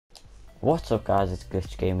What's up guys, it's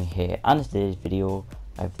Glitch Gaming here, and in today's video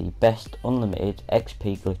I have the best unlimited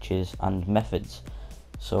XP glitches and methods.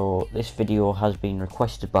 So this video has been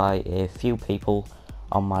requested by a few people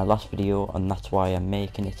on my last video, and that's why I'm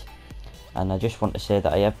making it. And I just want to say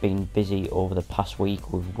that I have been busy over the past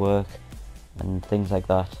week with work and things like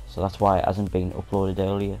that, so that's why it hasn't been uploaded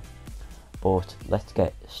earlier. But let's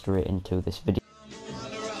get straight into this video.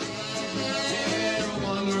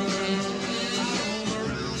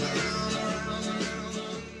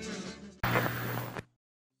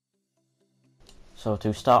 So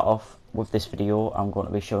to start off with this video, I'm going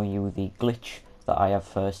to be showing you the glitch that I have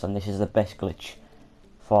first, and this is the best glitch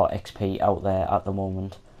for XP out there at the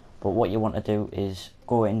moment. But what you want to do is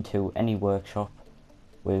go into any workshop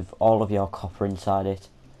with all of your copper inside it,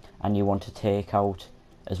 and you want to take out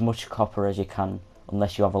as much copper as you can.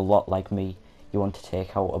 Unless you have a lot like me, you want to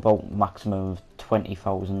take out about maximum of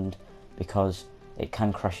 20,000, because it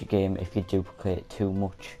can crash your game if you duplicate too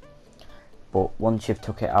much. But once you've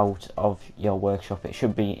took it out of your workshop, it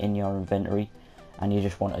should be in your inventory, and you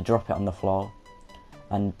just want to drop it on the floor.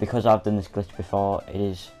 And because I've done this glitch before, it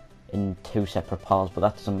is in two separate piles, but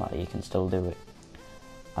that doesn't matter, you can still do it.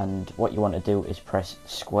 And what you want to do is press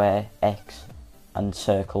square, X and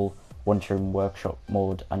circle once you're in workshop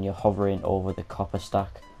mode and you're hovering over the copper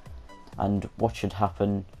stack. And what should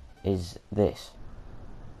happen is this.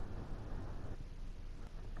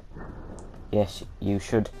 Yes, you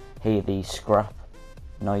should hear the scrap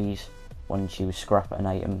noise once you scrap an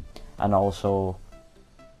item, and also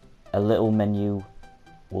a little menu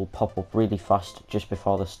will pop up really fast just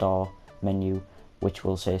before the store menu, which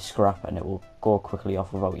will say scrap, and it will go quickly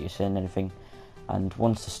off without you saying anything. And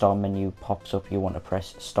once the store menu pops up, you want to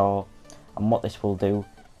press store, and what this will do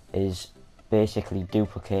is basically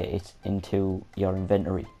duplicate it into your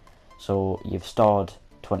inventory. So you've stored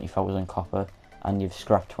 20,000 copper and you've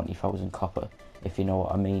scrapped 20,000 copper, if you know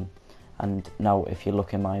what I mean. And now if you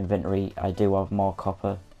look in my inventory, I do have more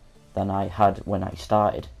copper than I had when I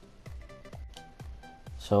started.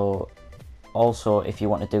 So also, if you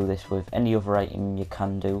want to do this with any other item, you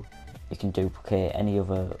can duplicate any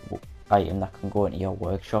other item that can go into your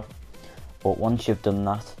workshop. But once you've done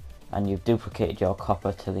that and you've duplicated your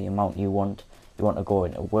copper to the amount you want to go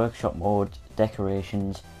into workshop mode,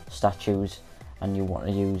 decorations, statues, and you want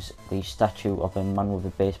to use the statue of a man with a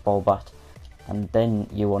baseball bat. And then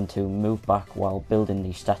you want to move back while building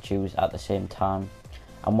these statues at the same time.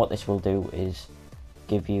 And what this will do is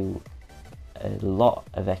give you a lot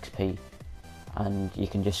of XP, and you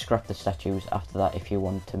can just scrap the statues after that if you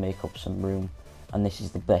want to make up some room. And this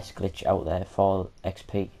is the best glitch out there for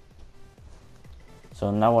XP. So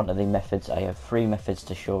now onto the methods. I have 3 methods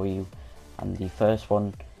to show you, and the first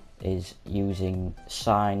one is using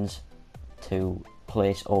signs to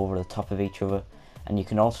place over the top of each other. And you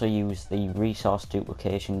can also use the resource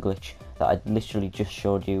duplication glitch that I literally just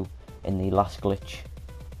showed you in the last glitch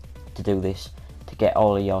to do this, to get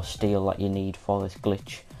all of your steel that you need for this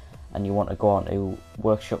glitch. And you want to go on to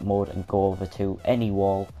workshop mode and go over to any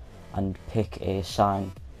wall and pick a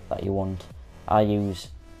sign that you want. I use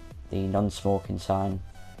the non-smoking sign,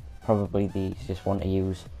 probably the easiest one to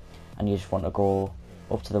use. And you just want to go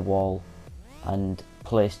up to the wall and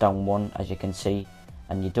place down one, as you can see.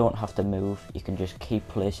 And you don't have to move, you can just keep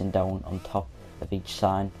placing down on top of each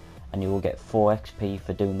sign, and you will get 4 XP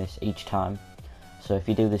for doing this each time. So if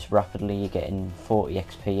you do this rapidly, you're getting 40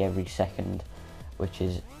 XP every second, which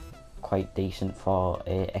is quite decent for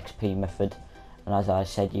a XP method. And as I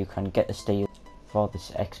said, you can get the steel for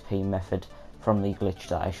this XP method from the glitch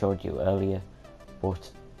that I showed you earlier,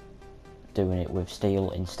 but doing it with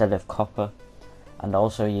steel instead of copper. And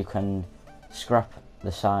also you can scrap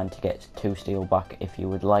the sign to get 2 steel back if you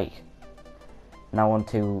would like. Now on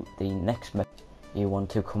to the next method. You want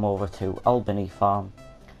to come over to Albany Farm,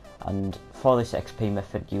 and for this XP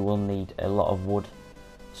method you will need a lot of wood,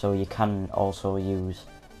 so you can also use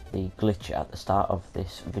the glitch at the start of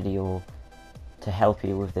this video to help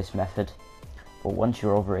you with this method. But once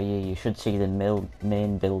you're over here, you should see the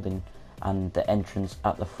main building and the entrance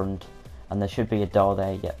at the front, and there should be a door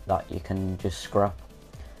there that you can just scrap.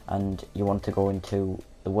 And you want to go into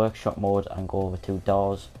the workshop mode and go over to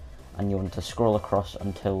doors, and you want to scroll across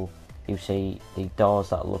until you see the doors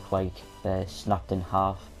that look like they're snapped in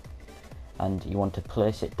half, and you want to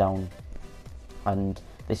place it down. And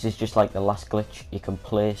this is just like the last glitch, you can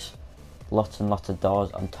place lots and lots of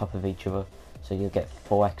doors on top of each other, so you'll get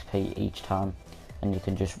 4 XP each time. And you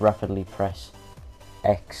can just rapidly press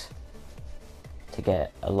X to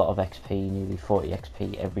get a lot of XP, nearly 40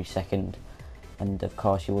 XP every second. And of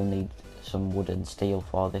course you will need some wood and steel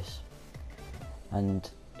for this. And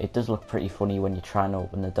it does look pretty funny when you try and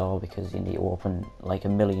open the door, because you need to open like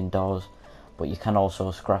 1,000,000 doors, but you can also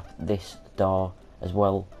scrap this door as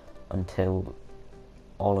well until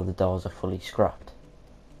all of the doors are fully scrapped.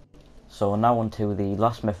 So now on to the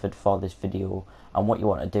last method for this video, and what you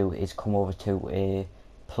want to do is come over to a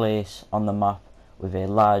place on the map with a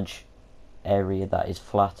large area that is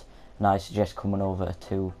flat, and I suggest coming over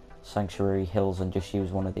to Sanctuary Hills and just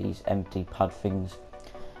use one of these empty pad things.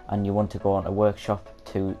 And you want to go on a workshop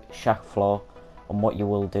to shack floor, and what you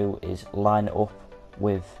will do is line it up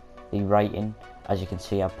with the writing. As you can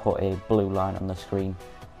see, I put a blue line on the screen,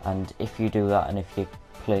 and if you do that and if you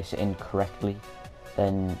place it in correctly,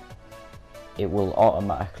 then it will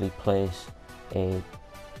automatically place a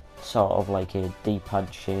sort of like a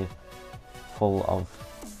D-pad shape full of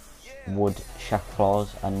wood shack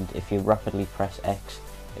floors, and if you rapidly press X,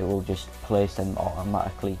 it will just place them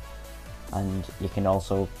automatically. And you can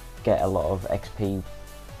also get a lot of XP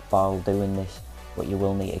while doing this, but you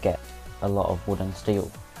will need to get a lot of wood and steel.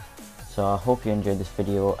 So I hope you enjoyed this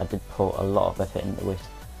video. I did put a lot of effort into it,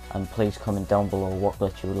 and please comment down below what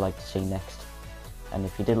glitch you would like to see next. And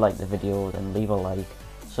if you did like the video, then leave a like,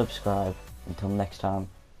 subscribe. Until next time,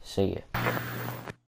 see you.